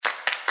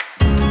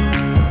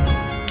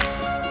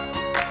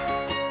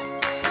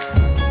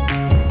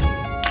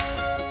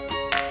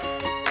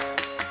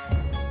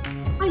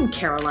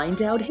Caroline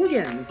Dowd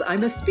Higgins.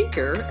 I'm a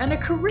speaker and a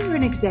career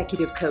and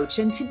executive coach,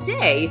 and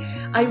today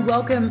I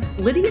welcome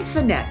Lydia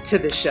Fenet to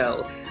the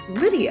show.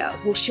 Lydia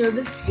will share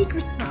the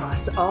secret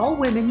sauce all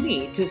women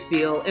need to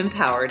feel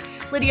empowered.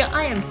 Lydia,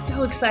 I am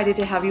so excited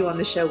to have you on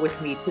the show with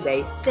me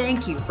today.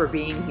 Thank you for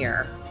being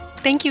here.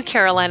 Thank you,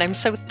 Caroline. I'm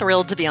so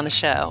thrilled to be on the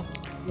show.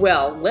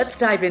 Well, let's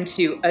dive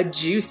into a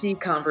juicy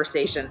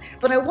conversation,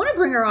 but I want to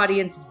bring our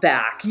audience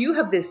back. You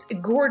have this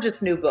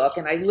gorgeous new book,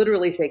 and I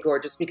literally say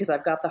gorgeous because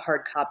I've got the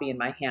hard copy in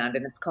my hand,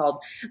 and it's called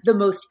The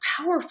Most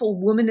Powerful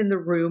Woman in the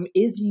Room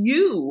is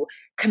You.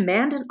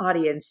 Command an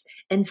audience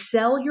and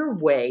sell your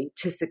way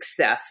to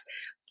success.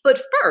 But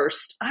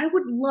first, I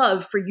would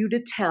love for you to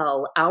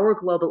tell our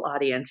global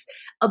audience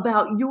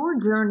about your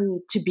journey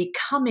to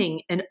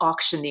becoming an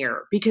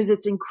auctioneer, because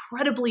it's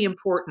incredibly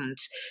important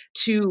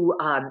to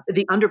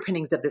the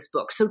underpinnings of this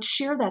book. So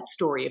share that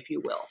story, if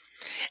you will.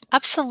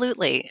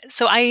 Absolutely.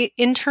 So I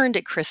interned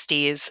at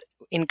Christie's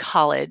in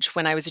college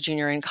when I was a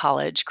junior in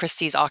college,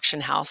 Christie's Auction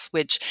House,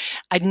 which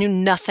I knew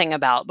nothing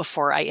about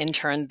before I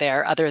interned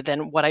there other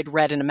than what I'd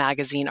read in a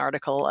magazine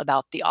article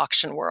about the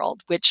auction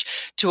world, which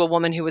to a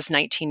woman who was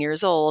 19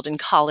 years old in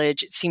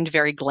college, it seemed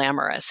very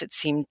glamorous. It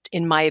seemed,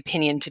 in my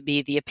opinion, to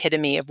be the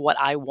epitome of what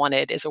I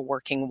wanted as a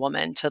working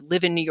woman, to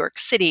live in New York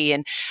City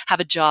and have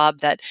a job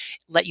that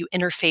let you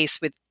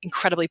interface with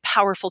incredibly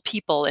powerful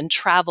people and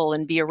travel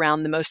and be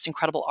around the most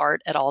incredible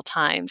art at all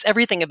times.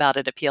 Everything about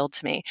it appealed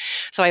to me.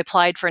 So I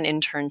applied for an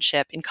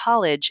internship in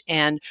college,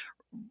 and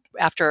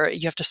after,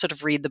 you have to sort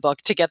of read the book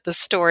to get the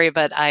story,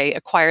 but I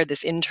acquired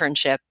this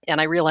internship and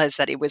I realized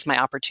that it was my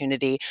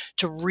opportunity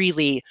to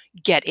really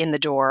get in the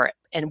door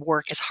and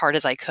work as hard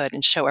as I could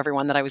and show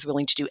everyone that I was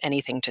willing to do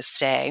anything to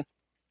stay.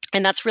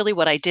 And that's really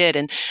what I did.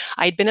 And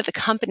I'd been at the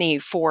company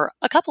for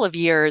a couple of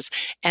years,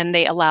 and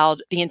they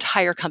allowed the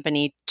entire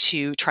company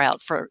to try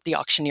out for the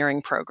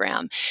auctioneering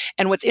program.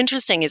 And what's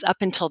interesting is up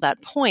until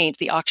that point,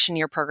 the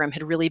auctioneer program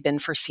had really been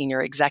for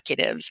senior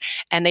executives.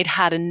 And they'd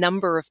had a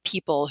number of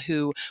people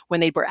who,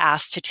 when they were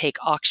asked to take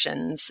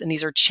auctions, and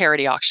these are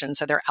charity auctions,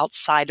 so they're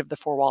outside of the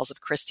four walls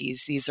of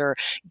Christie's. These are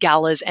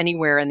galas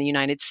anywhere in the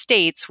United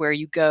States where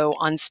you go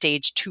on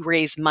stage to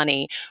raise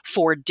money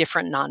for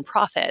different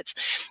nonprofits.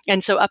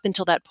 And so up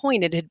until that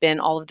point, it had been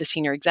all of the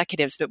senior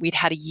executives, but we'd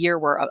had a year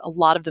where a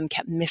lot of them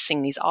kept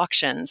missing these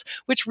auctions,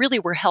 which really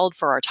were held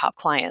for our top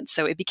clients.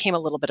 So it became a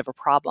little bit of a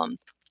problem.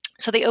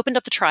 So they opened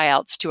up the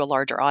tryouts to a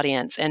larger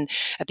audience. And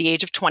at the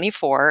age of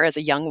 24, as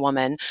a young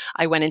woman,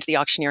 I went into the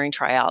auctioneering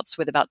tryouts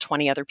with about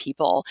 20 other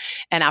people.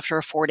 And after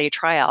a 4-day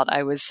tryout,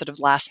 I was sort of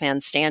last man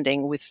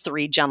standing with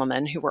 3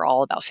 gentlemen who were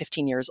all about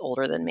 15 years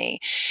older than me.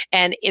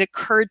 And it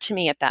occurred to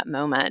me at that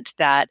moment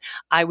that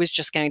I was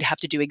just going to have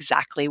to do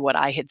exactly what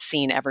I had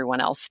seen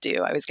everyone else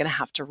do. I was going to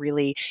have to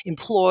really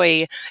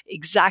employ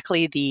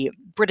exactly the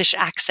British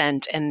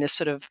accent and this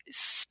sort of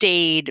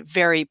staid,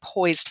 very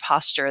poised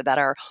posture that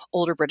our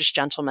older British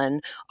gentlemen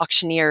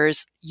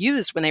auctioneers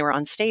used when they were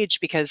on stage,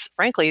 because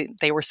frankly,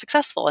 they were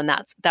successful, and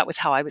that was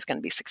how I was going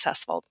to be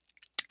successful.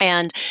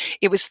 And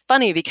it was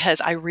funny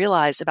because I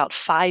realized about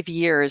 5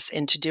 years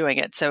into doing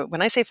it. So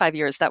when I say 5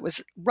 years, that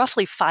was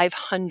roughly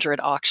 500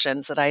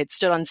 auctions that I had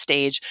stood on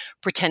stage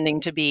pretending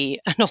to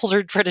be an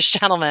older British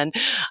gentleman.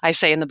 I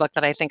say in the book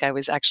that I think I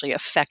was actually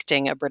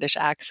affecting a British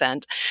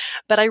accent.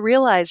 But I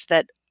realized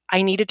that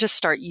I needed to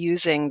start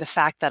using the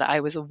fact that I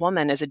was a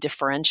woman as a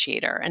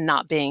differentiator and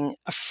not being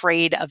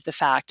afraid of the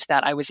fact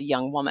that I was a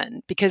young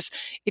woman. Because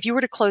if you were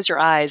to close your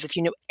eyes, if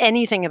you knew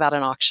anything about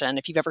an auction,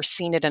 if you've ever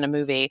seen it in a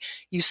movie,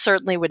 you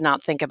certainly would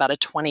not think about a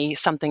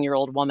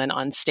 20-something-year-old woman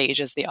on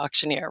stage as the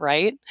auctioneer,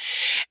 right?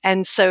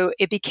 And so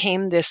it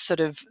became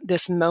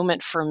this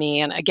moment for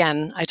me. And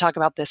again, I talk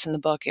about this in the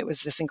book. It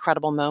was this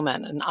incredible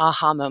moment, an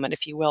aha moment,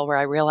 if you will, where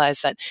I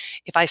realized that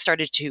if I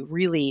started to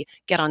really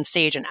get on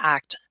stage and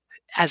act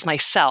as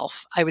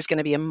myself, I was going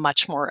to be a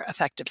much more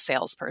effective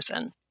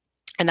salesperson.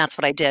 And that's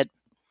what I did.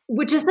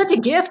 Which is such a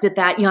gift at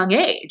that young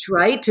age,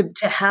 right?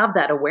 To have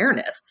that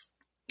awareness.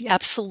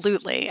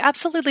 Absolutely.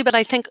 Absolutely. But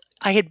I think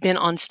I had been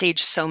on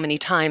stage so many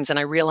times, and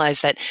I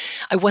realized that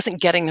I wasn't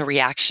getting the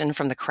reaction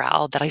from the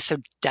crowd that I so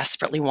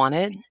desperately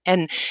wanted.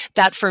 And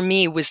that for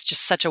me was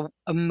just such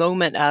a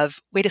moment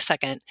of, wait a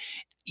second.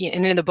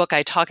 And in the book,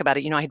 I talk about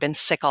it. I had been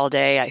sick all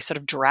day. I sort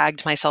of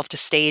dragged myself to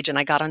stage, and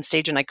I got on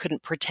stage and I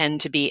couldn't pretend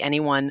to be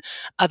anyone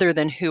other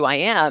than who I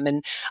am.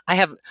 And I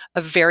have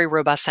a very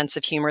robust sense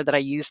of humor that I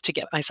use to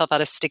get myself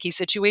out of sticky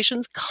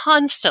situations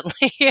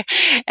constantly.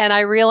 And I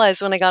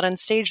realized when I got on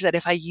stage that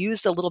if I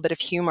used a little bit of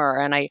humor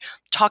and I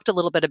talked a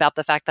little bit about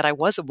the fact that I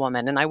was a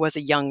woman and I was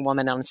a young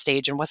woman on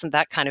stage, and wasn't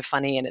that kind of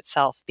funny in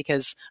itself,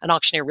 because an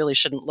auctioneer really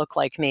shouldn't look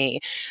like me,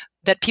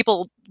 that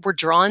people were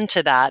drawn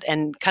to that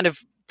and kind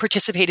of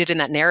participated in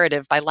that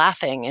narrative by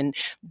laughing and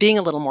being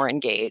a little more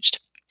engaged.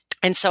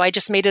 And so I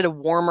just made it a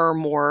warmer,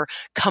 more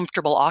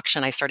comfortable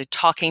auction. I started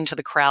talking to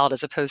the crowd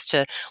as opposed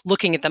to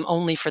looking at them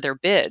only for their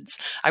bids.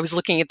 I was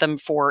looking at them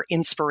for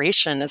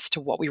inspiration as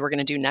to what we were going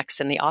to do next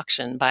in the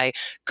auction by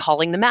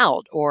calling them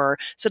out or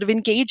sort of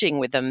engaging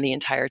with them the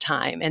entire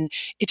time. And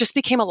it just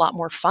became a lot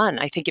more fun.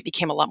 I think it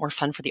became a lot more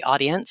fun for the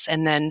audience.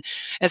 And then,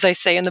 as I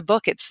say in the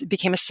book, it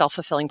became a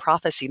self-fulfilling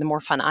prophecy. The more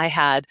fun I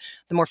had,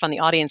 the more fun the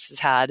audiences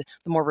had,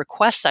 the more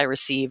requests I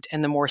received,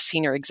 and the more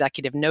senior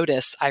executive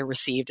notice I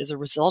received as a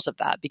result of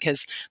that,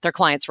 because their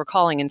clients were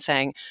calling and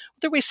saying,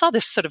 we saw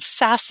this sort of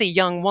sassy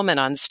young woman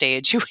on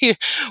stage who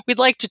we'd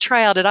like to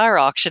try out at our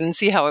auction and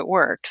see how it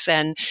works.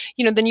 And,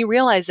 then you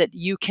realize that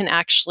you can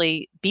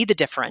actually be the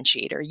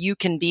differentiator. You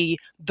can be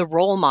the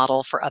role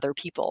model for other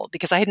people,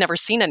 because I had never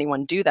seen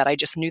anyone do that. I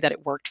just knew that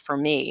it worked for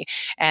me.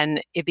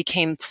 And it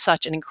became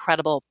such an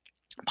incredible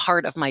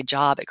part of my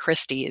job at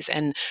Christie's,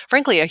 and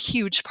frankly, a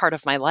huge part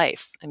of my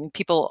life. I mean,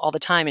 people all the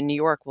time in New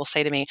York will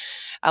say to me,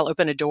 I'll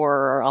open a door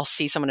or I'll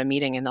see someone in a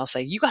meeting and they'll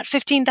say, you got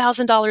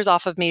 $15,000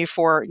 off of me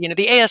for,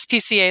 the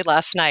ASPCA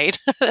last night.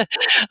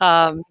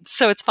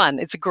 So it's fun.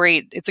 It's a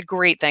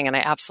great thing. And I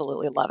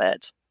absolutely love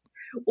it.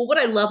 Well, what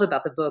I love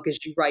about the book is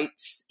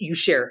you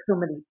share so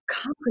many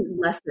concrete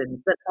lessons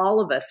that all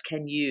of us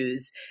can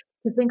use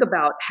to think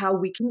about how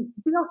we can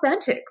be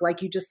authentic,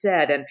 like you just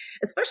said, and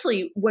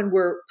especially when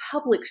we're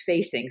public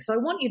facing. So I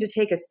want you to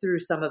take us through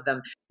some of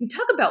them. You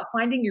talk about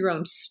finding your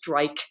own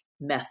strike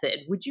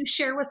method. Would you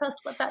share with us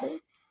what that is?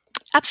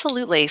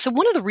 Absolutely. So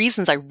one of the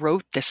reasons I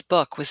wrote this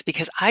book was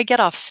because I get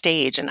off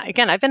stage, and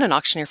again, I've been an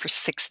auctioneer for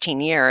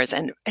 16 years,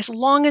 and as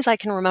long as I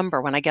can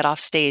remember, when I get off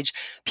stage,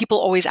 people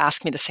always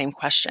ask me the same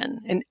question,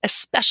 and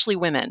especially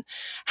women.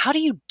 How do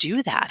you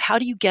do that? How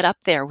do you get up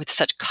there with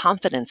such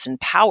confidence and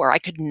power? I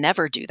could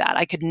never do that.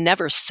 I could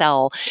never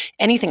sell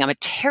anything. I'm a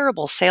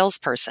terrible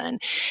salesperson.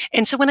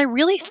 And so when I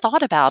really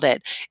thought about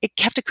it, it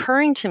kept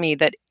occurring to me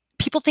that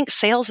people think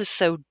sales is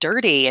so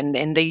dirty and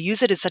they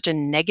use it as such a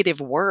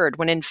negative word,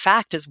 when in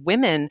fact, as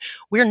women,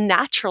 we're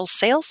natural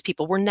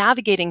salespeople. We're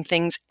navigating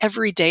things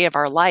every day of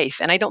our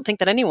life. And I don't think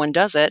that anyone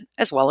does it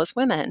as well as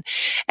women.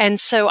 And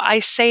so I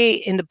say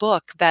in the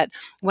book that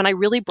when I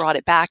really brought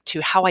it back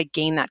to how I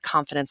gain that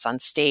confidence on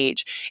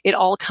stage, it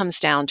all comes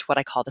down to what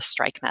I call the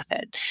strike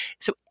method.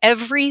 So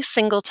every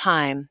single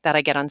time that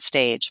I get on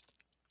stage,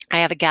 I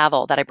have a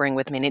gavel that I bring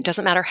with me, and it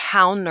doesn't matter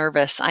how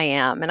nervous I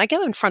am. And I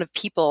go in front of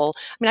people.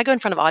 I go in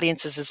front of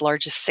audiences as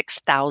large as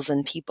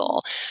 6,000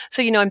 people.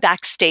 So, I'm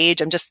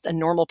backstage. I'm just a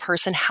normal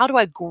person. How do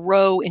I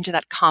grow into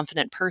that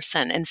confident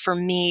person? And for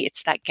me,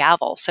 it's that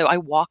gavel. So I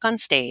walk on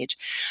stage.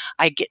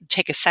 I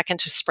take a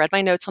second to spread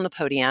my notes on the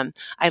podium.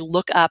 I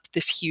look up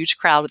this huge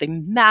crowd with a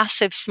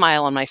massive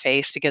smile on my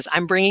face because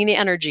I'm bringing the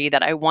energy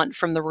that I want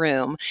from the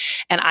room.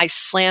 And I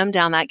slam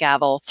down that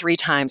gavel 3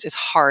 times as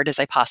hard as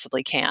I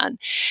possibly can.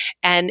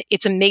 And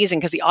it's amazing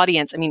because the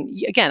audience,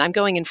 again, I'm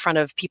going in front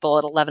of people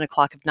at 11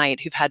 o'clock at night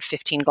who've had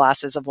 15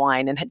 glasses of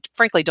wine and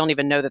frankly don't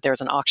even know that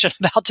there's an auction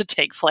about to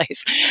take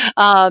place,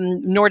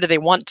 nor do they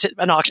want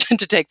an auction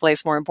to take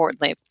place, more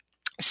importantly.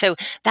 So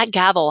that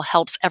gavel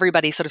helps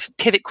everybody sort of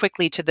pivot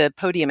quickly to the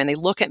podium and they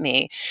look at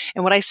me.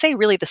 And what I say,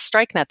 really, the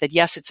strike method,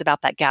 yes, it's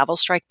about that gavel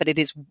strike, but it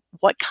is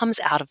what comes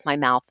out of my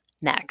mouth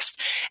next.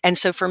 And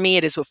so for me,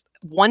 it is with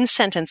one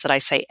sentence that I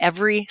say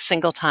every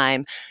single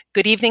time.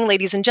 Good evening,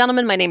 ladies and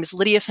gentlemen. My name is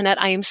Lydia Fenet.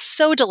 I am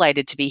so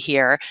delighted to be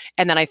here.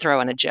 And then I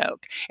throw in a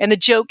joke. And the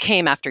joke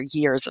came after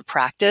years of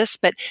practice,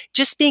 but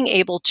just being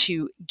able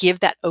to give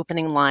that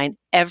opening line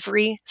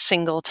every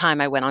single time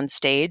I went on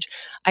stage,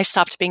 I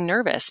stopped being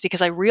nervous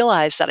because I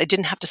realized that I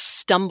didn't have to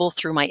stumble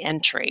through my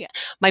entry.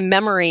 My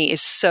memory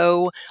is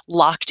so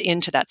locked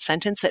into that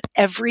sentence that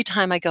every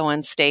time I go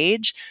on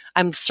stage,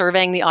 I'm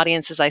surveying the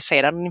audience as I say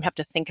it. I don't even have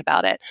to think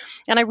about it.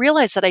 And I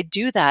realized that I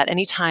do that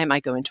anytime I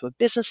go into a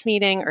business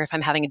meeting or if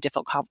I'm having a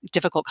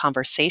difficult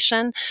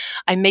conversation.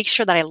 I make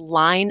sure that I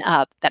line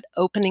up that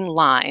opening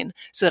line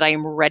so that I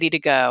am ready to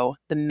go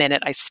the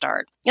minute I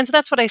start. And so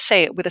that's what I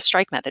say with a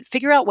strike method.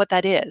 Figure out what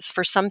that is.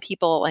 For some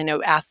people, I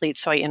know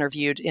athletes who I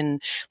interviewed in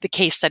the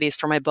case studies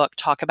for my book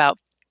talk about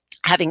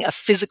having a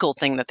physical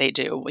thing that they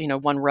do.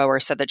 One rower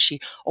said that she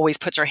always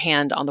puts her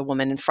hand on the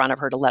woman in front of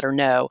her to let her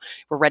know,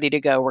 we're ready to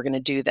go, we're going to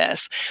do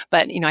this.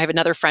 But, I have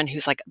another friend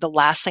who's like, the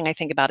last thing I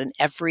think about in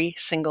every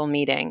single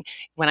meeting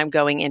when I'm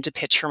going in to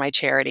pitch for my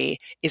charity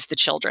is the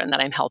children that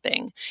I'm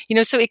helping.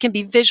 So it can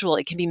be visual,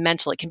 it can be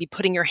mental, it can be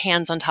putting your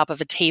hands on top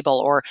of a table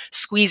or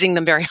squeezing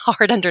them very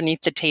hard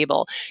underneath the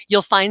table.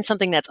 You'll find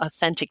something that's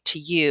authentic to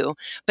you,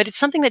 but it's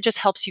something that just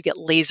helps you get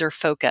laser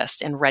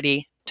focused and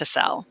ready to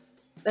sell.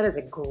 That is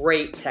a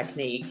great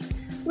technique.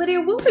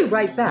 Lydia, we'll be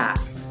right back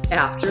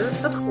after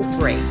a quick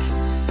break.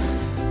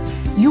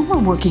 Your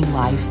working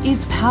life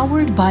is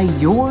powered by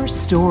your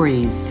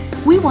stories.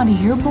 We want to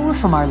hear more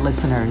from our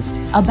listeners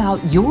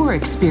about your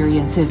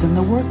experiences in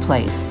the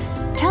workplace.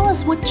 Tell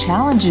us what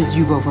challenges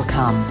you've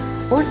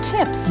overcome or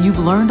tips you've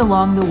learned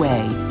along the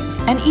way.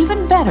 And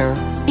even better,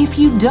 if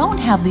you don't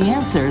have the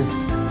answers,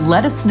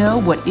 let us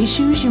know what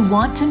issues you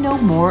want to know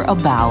more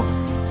about.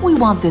 We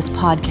want this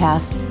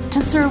podcast to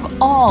serve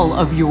all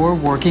of your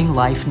working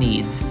life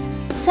needs.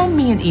 send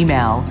me an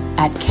email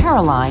at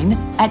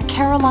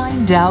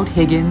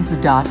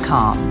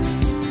caroline@carolinedowdhiggins.com.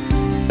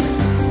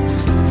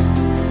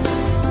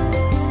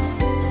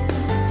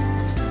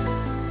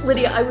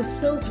 Lydia, I was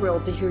so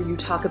thrilled to hear you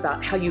talk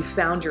about how you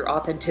found your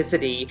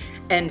authenticity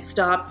and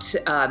stopped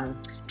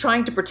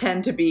trying to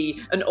pretend to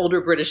be an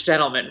older British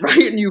gentleman,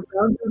 right? And you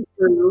found your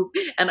groove,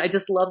 and I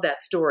just love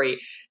that story.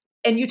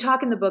 And you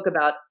talk in the book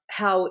about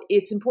how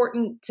it's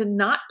important to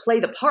not play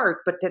the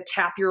part, but to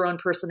tap your own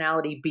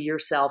personality, be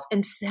yourself,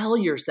 and sell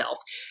yourself.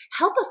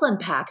 Help us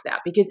unpack that,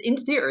 because in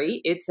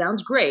theory, it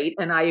sounds great,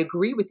 and I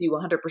agree with you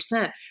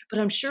 100%, but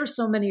I'm sure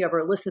so many of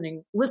our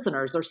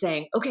listeners are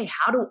saying, okay,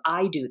 how do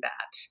I do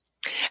that?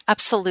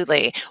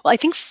 Absolutely. Well, I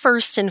think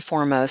first and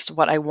foremost,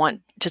 what I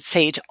want to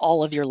say to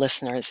all of your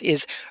listeners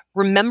is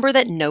remember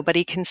that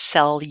nobody can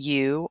sell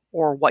you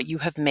or what you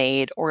have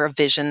made or a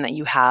vision that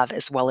you have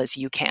as well as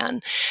you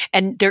can.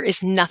 And there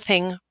is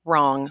nothing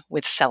wrong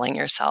with selling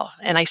yourself.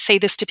 And I say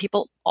this to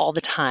people all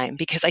the time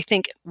because I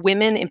think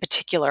women in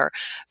particular,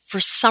 for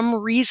some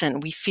reason,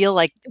 we feel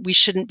like we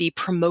shouldn't be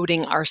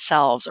promoting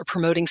ourselves or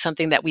promoting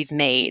something that we've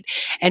made.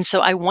 And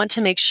so I want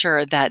to make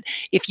sure that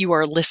if you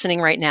are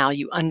listening right now,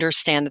 you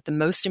understand that the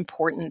most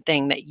important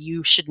thing that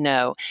you should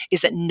know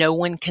is that no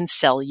one can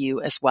sell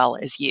you as well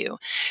as you.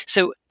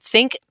 So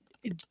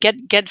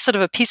get sort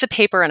of a piece of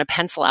paper and a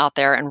pencil out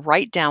there and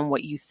write down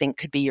what you think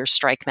could be your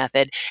strike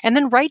method. And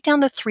then write down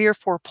the 3 or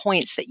 4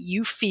 points that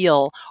you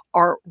feel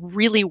are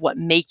really what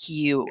make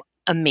you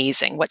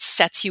amazing, what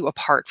sets you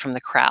apart from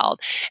the crowd,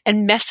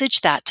 and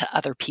message that to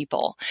other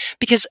people.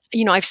 Because,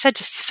 I've said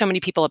to so many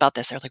people about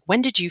this, they're like,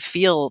 when did you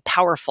feel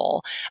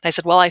powerful? And I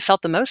said, well, I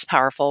felt the most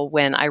powerful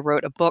when I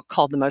wrote a book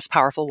called The Most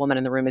Powerful Woman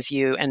in the Room Is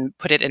You and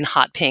put it in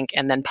hot pink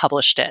and then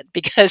published it.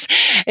 Because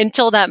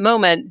until that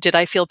moment, did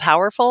I feel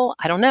powerful?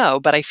 I don't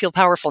know, but I feel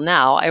powerful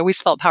now. I always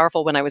felt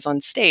powerful when I was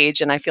on stage,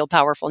 and I feel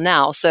powerful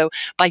now. So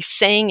by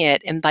saying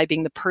it and by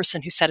being the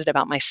person who said it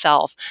about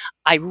myself,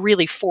 I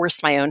really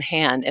forced my own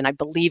hand, and I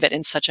believe it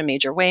in such a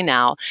major way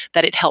now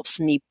that it helps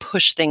me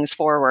push things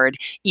forward,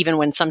 even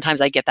when sometimes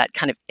I get that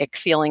kind of ick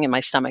feeling in my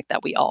stomach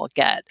that we all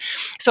get.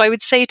 So I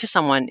would say to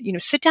someone,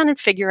 sit down and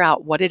figure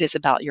out what it is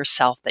about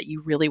yourself that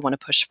you really want to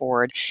push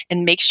forward,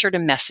 and make sure to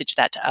message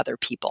that to other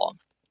people.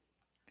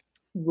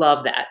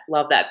 Love that.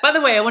 Love that. By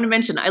the way, I want to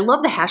mention, I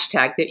love the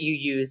hashtag that you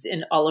use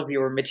in all of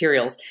your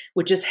materials,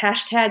 which is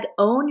hashtag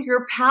own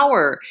your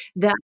power.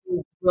 That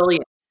is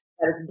brilliant.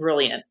 That is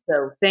brilliant.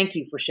 So thank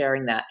you for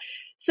sharing that.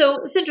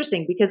 So it's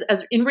interesting because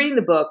as in reading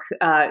the book,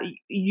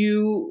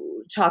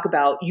 you talk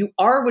about you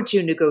are what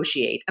you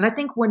negotiate. And I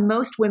think when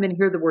most women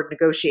hear the word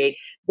negotiate,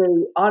 they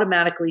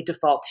automatically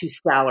default to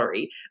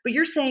salary. But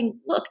you're saying,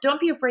 look,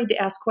 don't be afraid to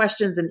ask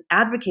questions and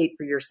advocate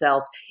for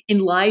yourself in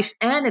life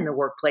and in the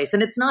workplace.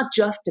 And it's not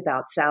just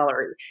about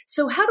salary.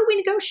 So how do we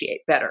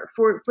negotiate better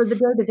for the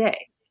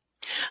day-to-day?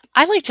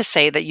 I like to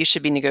say that you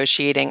should be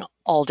negotiating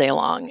all day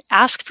long.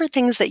 Ask for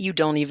things that you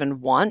don't even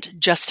want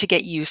just to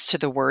get used to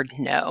the word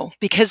no,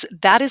 because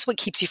that is what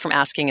keeps you from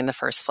asking in the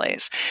first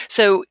place.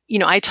 So,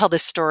 I tell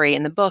this story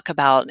in the book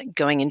about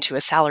going into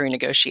a salary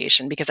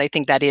negotiation because I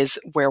think that is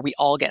where we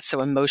all get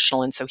so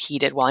emotional and so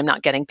heated. Well, I'm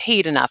not getting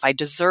paid enough. I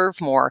deserve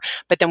more.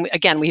 But then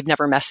again, we've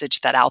never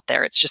messaged that out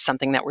there. It's just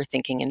something that we're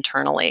thinking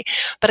internally.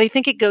 But I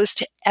think it goes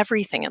to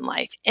everything in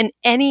life. In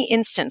any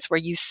instance where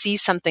you see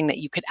something that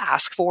you could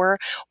ask for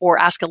or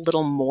ask a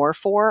little more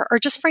for, or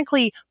just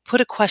frankly,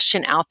 put a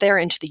question out there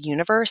into the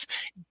universe,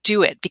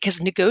 do it,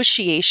 because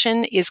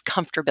negotiation is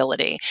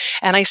comfortability.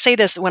 And I say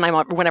this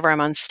whenever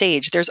I'm on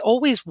stage, there's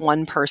always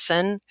one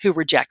person who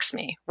rejects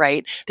me,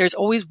 right? There's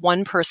always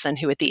one person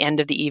who at the end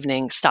of the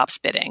evening stops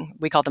bidding.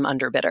 We call them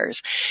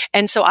underbidders.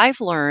 And so I've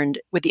learned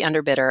with the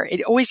underbidder,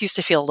 it always used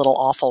to feel a little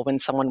awful when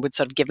someone would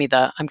sort of give me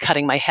I'm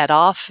cutting my head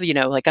off,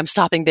 like I'm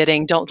stopping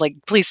bidding,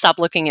 please stop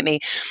looking at me.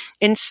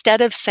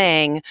 Instead of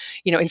saying,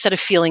 instead of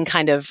feeling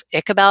kind of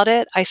ick about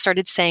it, I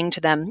started saying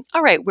to them,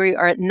 all right, we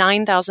are at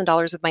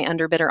 $9,000 with my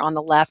underbidder on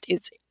the left.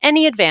 It's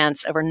any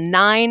advance over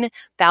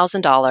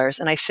 $9,000.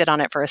 And I sit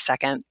on it for a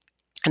second.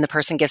 And the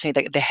person gives me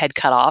the head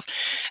cut off.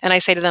 And I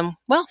say to them,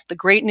 well, the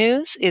great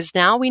news is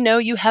now we know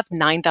you have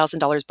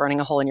 $9,000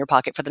 burning a hole in your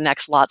pocket for the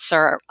next lot,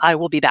 sir. I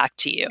will be back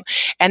to you.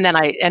 And then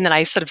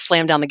I sort of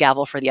slam down the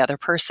gavel for the other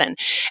person.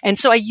 And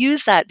so I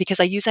use that because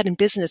I use that in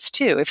business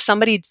too. If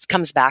somebody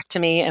comes back to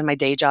me in my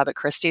day job at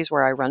Christie's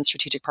where I run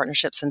strategic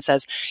partnerships and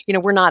says,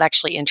 we're not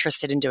actually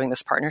interested in doing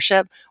this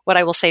partnership, what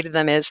I will say to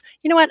them is,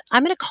 you know what,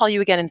 I'm going to call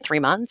you again in 3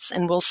 months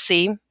and we'll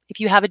see if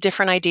you have a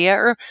different idea,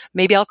 or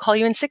maybe I'll call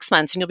you in 6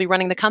 months and you'll be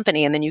running the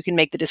company and then you can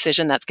make the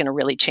decision that's going to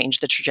really change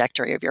the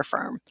trajectory of your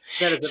firm.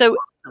 So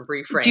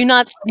do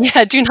not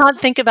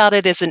think about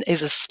it as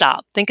a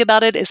stop. Think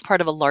about it as part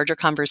of a larger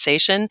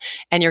conversation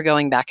and you're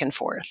going back and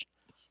forth.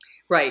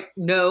 Right.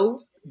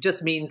 No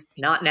just means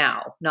not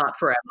now, not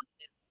forever.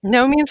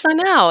 No means no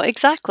now.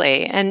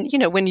 Exactly. And,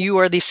 when you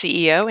are the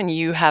CEO and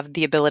you have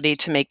the ability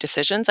to make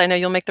decisions, I know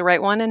you'll make the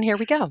right one. And here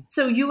we go.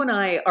 So you and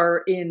I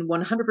are in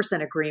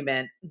 100%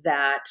 agreement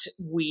that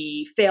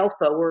we fail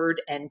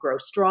forward and grow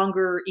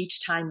stronger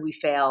each time we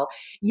fail.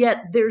 Yet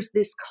there's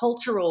this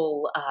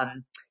cultural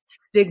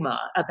stigma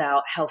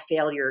about how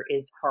failure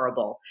is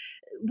horrible.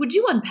 Would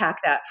you unpack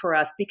that for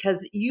us?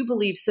 Because you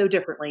believe so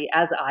differently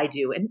as I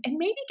do, and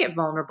maybe get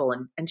vulnerable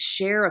and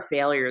share a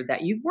failure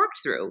that you've worked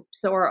through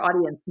so our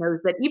audience knows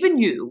that even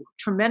you,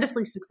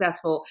 tremendously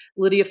successful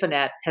Lydia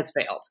Fenet, has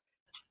failed.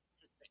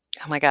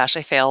 Oh my gosh,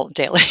 I fail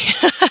daily.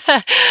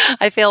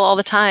 I fail all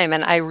the time.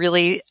 And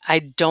I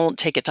don't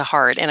take it to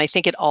heart. And I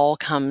think it all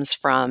comes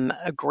from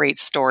a great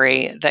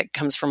story that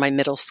comes from my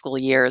middle school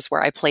years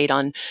where I played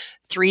on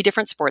 3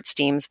 different sports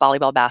teams,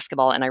 volleyball,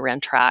 basketball, and I ran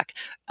track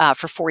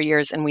for 4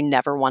 years, and we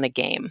never won a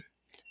game.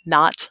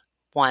 Not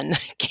one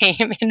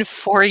game in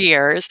 4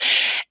 years.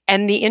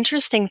 And the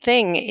interesting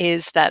thing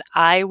is that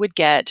I would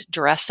get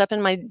dressed up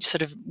in my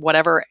sort of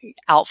whatever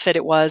outfit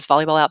it was,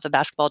 volleyball outfit,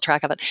 basketball,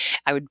 track outfit.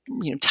 I would,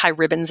 tie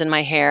ribbons in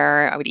my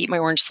hair. I would eat my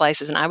orange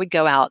slices, and I would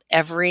go out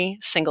every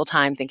single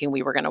time thinking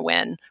we were going to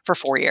win for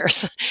 4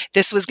 years.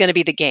 This was going to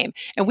be the game.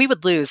 And we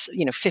would lose,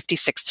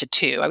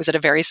 56-2. I was at a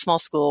very small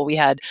school. We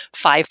had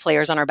 5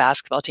 players on our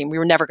basketball team. We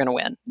were never going to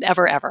win,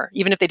 ever, ever.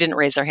 Even if they didn't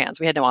raise their hands,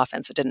 we had no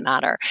offense. It didn't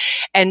matter.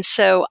 And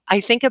so I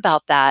think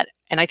about that.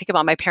 And I think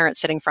about my parents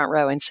sitting front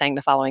row and saying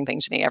the following thing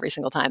to me every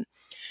single time.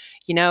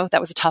 That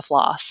was a tough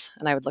loss.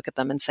 And I would look at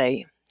them and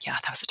say, yeah,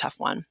 that was a tough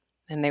one.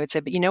 And they would say,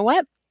 but you know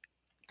what?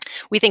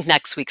 We think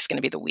next week's going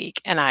to be the week.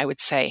 And I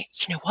would say,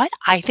 you know what?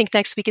 I think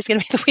next week is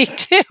going to be the week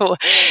too.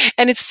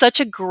 And it's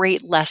such a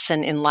great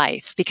lesson in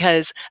life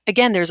because,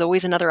 again, there's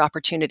always another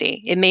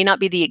opportunity. It may not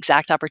be the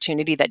exact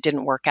opportunity that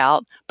didn't work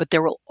out, but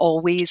there will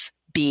always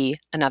be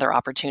another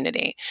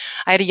opportunity.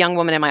 I had a young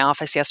woman in my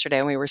office yesterday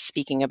and we were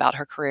speaking about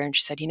her career, and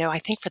she said, I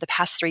think for the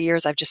past 3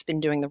 years, I've just been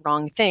doing the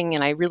wrong thing.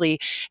 And I really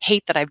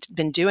hate that I've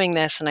been doing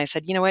this. And I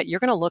said, you know what? You're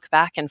going to look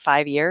back in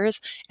 5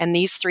 years and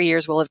these 3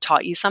 years will have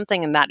taught you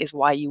something. And that is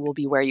why you will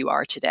be where you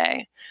are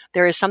today.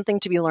 There is something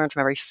to be learned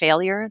from every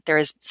failure. There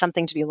is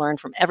something to be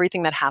learned from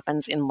everything that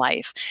happens in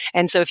life.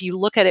 And so if you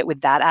look at it with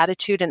that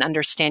attitude and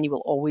understand you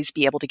will always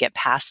be able to get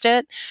past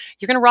it,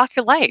 you're going to rock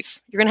your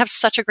life. You're going to have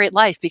such a great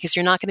life because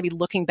you're not going to be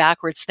looking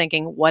backwards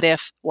thinking, what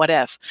if?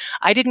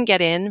 I didn't get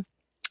in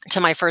to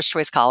my first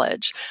choice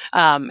college,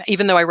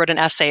 even though I wrote an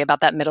essay about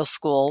that middle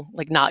school,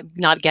 like not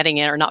getting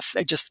in or not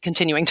just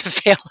continuing to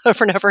fail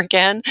over and over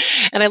again.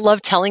 And I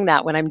love telling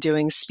that when I'm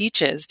doing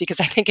speeches because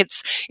I think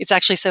it's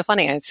actually so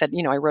funny. I said,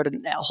 I wrote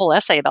a whole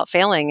essay about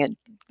failing, and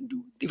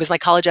it was my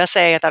college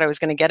essay. I thought I was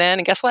going to get in,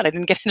 and guess what? I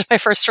didn't get into my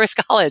first choice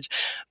college,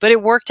 but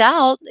it worked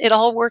out. It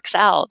all works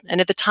out. And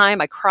at the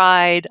time I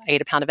cried, I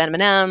ate a pound of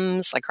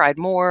M&Ms, I cried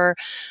more,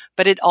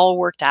 but it all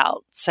worked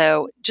out.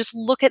 So just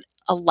look at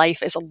a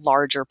life as a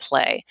larger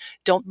play.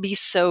 Don't be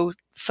so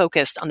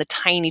focused on the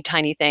tiny,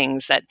 tiny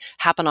things that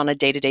happen on a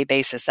day-to-day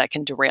basis that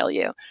can derail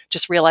you.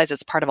 Just realize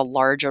it's part of a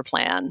larger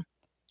plan.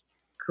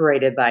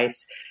 Great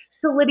advice.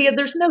 So Lydia,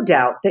 there's no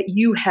doubt that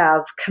you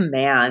have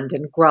command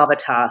and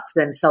gravitas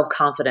and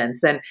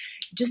self-confidence and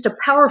just a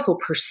powerful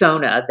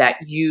persona that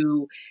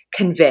you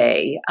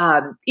convey,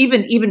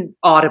 even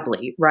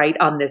audibly, right,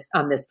 on this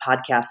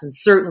podcast, and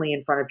certainly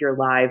in front of your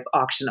live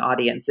auction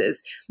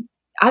audiences.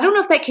 I don't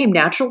know if that came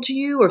natural to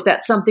you or if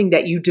that's something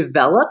that you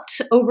developed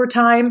over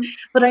time,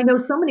 but I know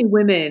so many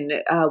women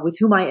with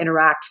whom I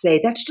interact say,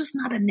 that's just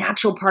not a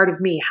natural part of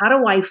me. How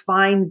do I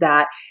find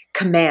that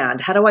command?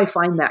 How do I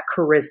find that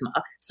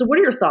charisma? So what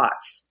are your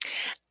thoughts?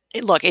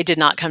 Look, it did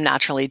not come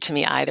naturally to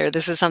me either.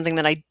 This is something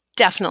that I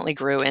definitely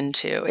grew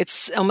into.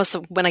 It's almost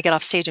when I get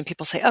off stage and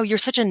people say, oh, you're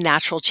such a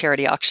natural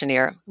charity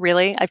auctioneer.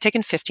 Really? I've taken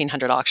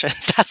 1,500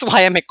 auctions. That's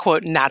why I'm a,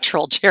 quote,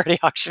 natural charity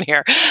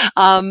auctioneer.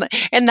 And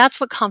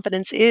that's what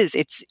confidence is.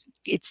 It's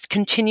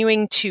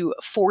continuing to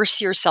force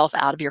yourself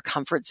out of your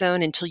comfort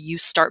zone until you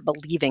start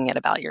believing it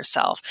about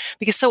yourself.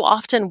 Because so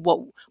often what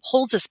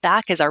holds us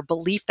back is our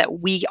belief that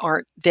we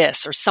aren't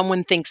this or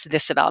someone thinks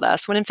this about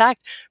us, when in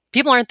fact,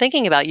 people aren't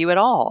thinking about you at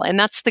all. And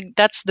that's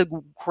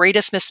the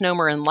greatest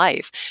misnomer in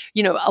life.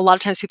 A lot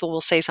of times people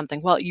will say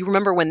something, well, you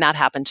remember when that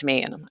happened to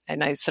me?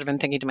 And I sort of am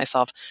thinking to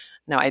myself,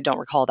 no, I don't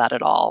recall that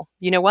at all.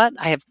 You know what?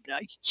 I have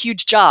a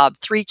huge job,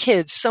 3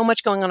 kids, so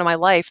much going on in my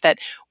life that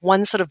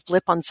one sort of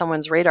blip on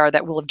someone's radar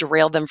that will have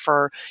derailed them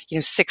for,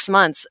 6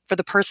 months, for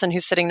the person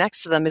who's sitting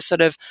next to them is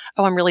sort of,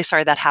 oh, I'm really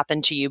sorry that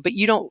happened to you, but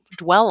you don't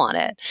dwell on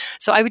it.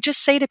 So I would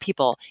just say to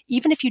people,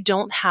 even if you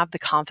don't have the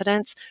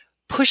confidence,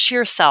 push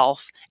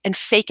yourself and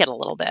fake it a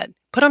little bit.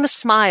 Put on a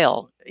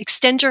smile.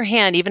 Extend your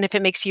hand, even if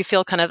it makes you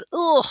feel kind of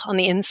on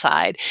the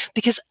inside,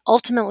 because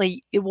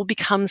ultimately it will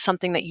become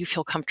something that you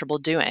feel comfortable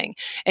doing.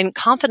 And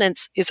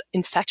confidence is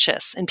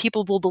infectious, and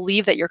people will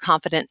believe that you're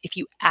confident if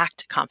you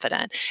act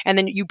confident. And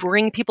then you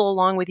bring people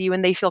along with you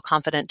and they feel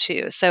confident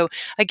too. So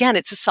again,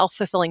 it's a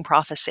self-fulfilling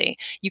prophecy.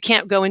 You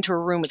can't go into a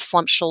room with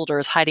slumped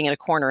shoulders hiding in a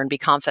corner and be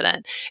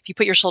confident. If you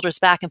put your shoulders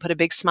back and put a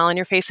big smile on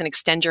your face and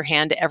extend your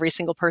hand to every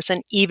single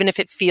person, even if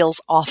it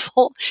feels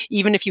awful,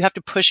 even if you have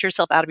to push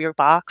yourself out of your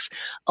box,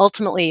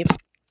 ultimately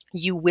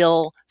you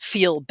will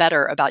feel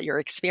better about your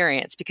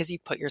experience because you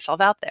put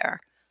yourself out there.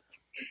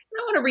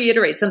 I want to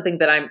reiterate something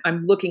that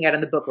I'm looking at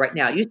in the book right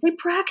now. You say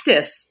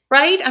practice,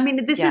 right? I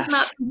mean, this is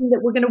not something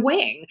that we're going to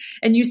wing.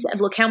 And you said,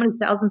 look, how many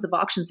thousands of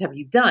auctions have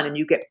you done? And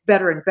you get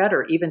better and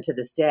better even to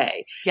this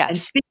day. Yes. And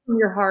speak from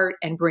your heart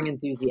and bring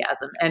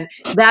enthusiasm. And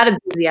that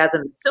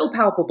enthusiasm is so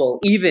palpable,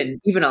 even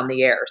on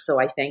the air.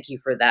 So I thank you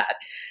for that.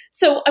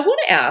 So I want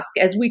to ask,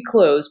 as we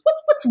close,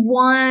 what's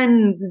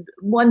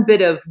one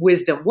bit of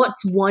wisdom?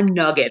 What's one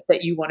nugget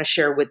that you want to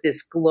share with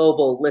this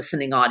global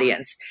listening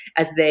audience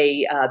as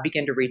they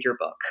begin to read your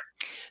book?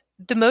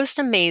 The most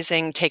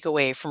amazing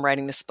takeaway from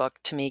writing this book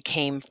to me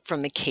came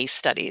from the case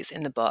studies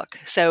in the book.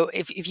 So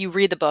if you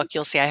read the book,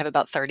 you'll see I have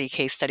about 30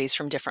 case studies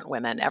from different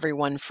women,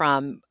 everyone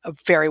from a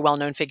very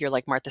well-known figure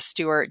like Martha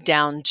Stewart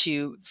down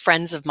to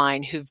friends of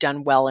mine who've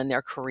done well in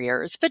their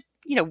careers, but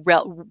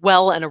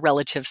well on a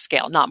relative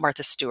scale, not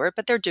Martha Stewart,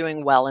 but they're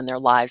doing well in their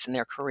lives and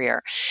their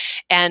career.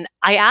 And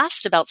I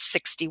asked about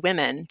 60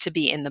 women to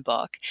be in the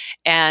book.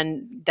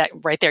 And that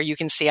right there, you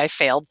can see I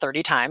failed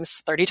 30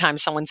 times. 30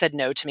 times someone said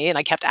no to me and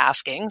I kept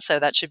asking. So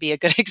that should be a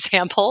good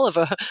example of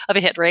a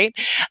hit rate.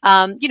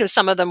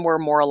 Some of them were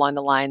more along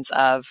the lines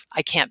of,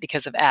 I can't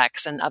because of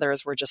X. And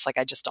others were just like,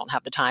 I just don't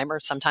have the time. Or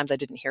sometimes I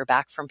didn't hear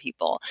back from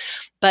people.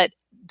 But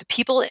the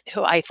people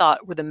who I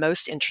thought were the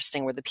most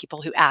interesting were the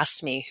people who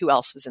asked me who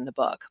else was in the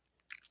book.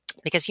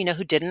 Because you know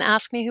who didn't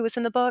ask me who was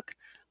in the book?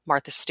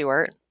 Martha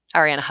Stewart,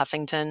 Arianna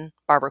Huffington,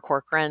 Barbara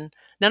Corcoran.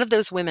 None of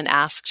those women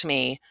asked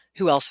me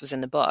who else was in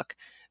the book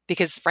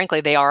because,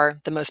 frankly, they are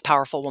the most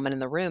powerful woman in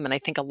the room. And I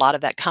think a lot of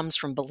that comes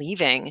from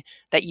believing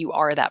that you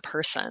are that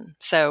person.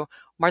 So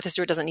Martha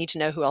Stewart doesn't need to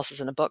know who else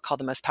is in a book called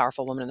The Most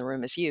Powerful Woman in the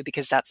Room Is You,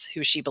 because that's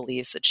who she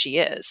believes that she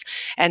is.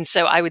 And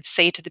so I would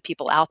say to the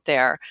people out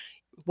there,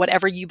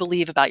 whatever you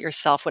believe about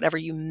yourself, whatever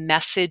you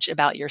message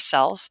about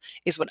yourself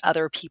is what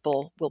other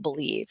people will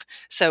believe.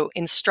 So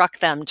instruct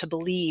them to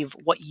believe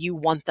what you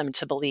want them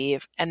to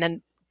believe, and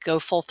then go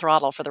full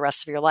throttle for the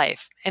rest of your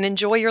life and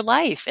enjoy your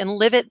life and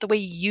live it the way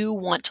you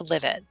want to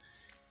live it.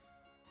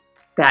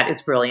 That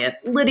is brilliant.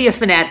 Lydia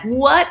Fenet,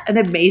 what an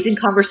amazing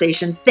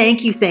conversation.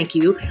 Thank you, thank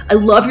you. I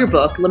love your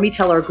book. Let me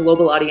tell our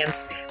global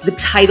audience the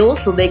title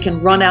so they can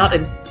run out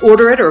and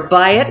order it or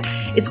buy it.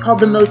 It's called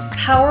The Most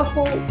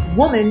Powerful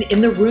Woman in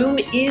the Room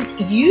Is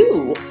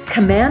You.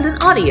 Command an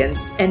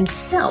audience and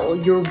sell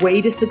your way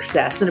to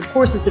success. And of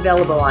course, it's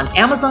available on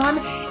Amazon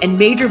and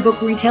major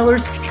book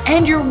retailers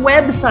and your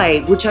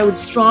website, which I would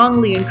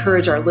strongly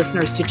encourage our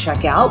listeners to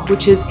check out,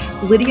 which is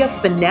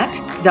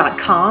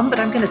lydiafenet.com, but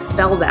I'm going to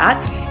spell that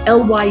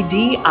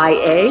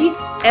LYDIAF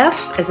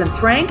as in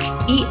Frank,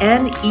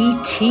 ENET.com.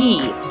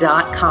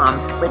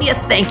 Lydia,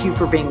 thank you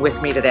for being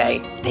with me today.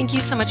 Thank you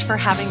so much for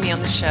having me on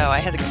the show. I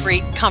had a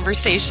great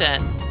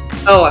conversation.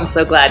 Oh, I'm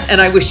so glad.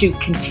 And I wish you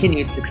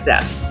continued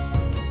success.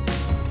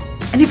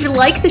 And if you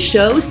like the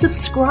show,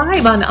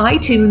 subscribe on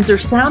iTunes or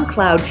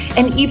SoundCloud,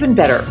 and even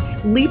better,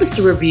 leave us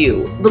a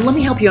review. But let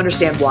me help you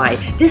understand why.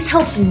 This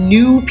helps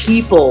new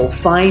people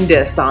find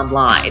us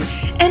online.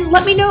 And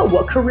let me know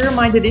what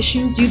career-minded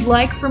issues you'd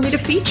like for me to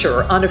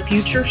feature on a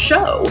future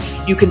show.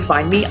 You can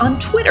find me on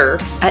Twitter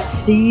at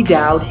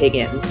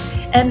 @CDowdHiggins.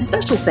 And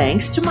special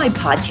thanks to my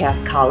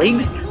podcast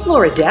colleagues,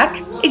 Laura Deck,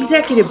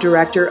 Executive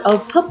Director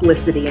of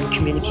Publicity and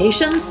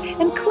Communications,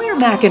 and Claire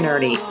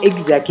McInerney,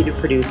 Executive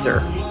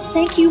Producer.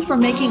 Thank you for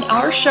making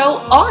our show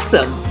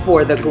awesome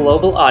for the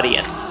global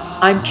audience.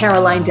 I'm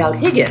Caroline Dowd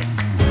Higgins.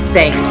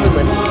 Thanks for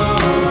listening.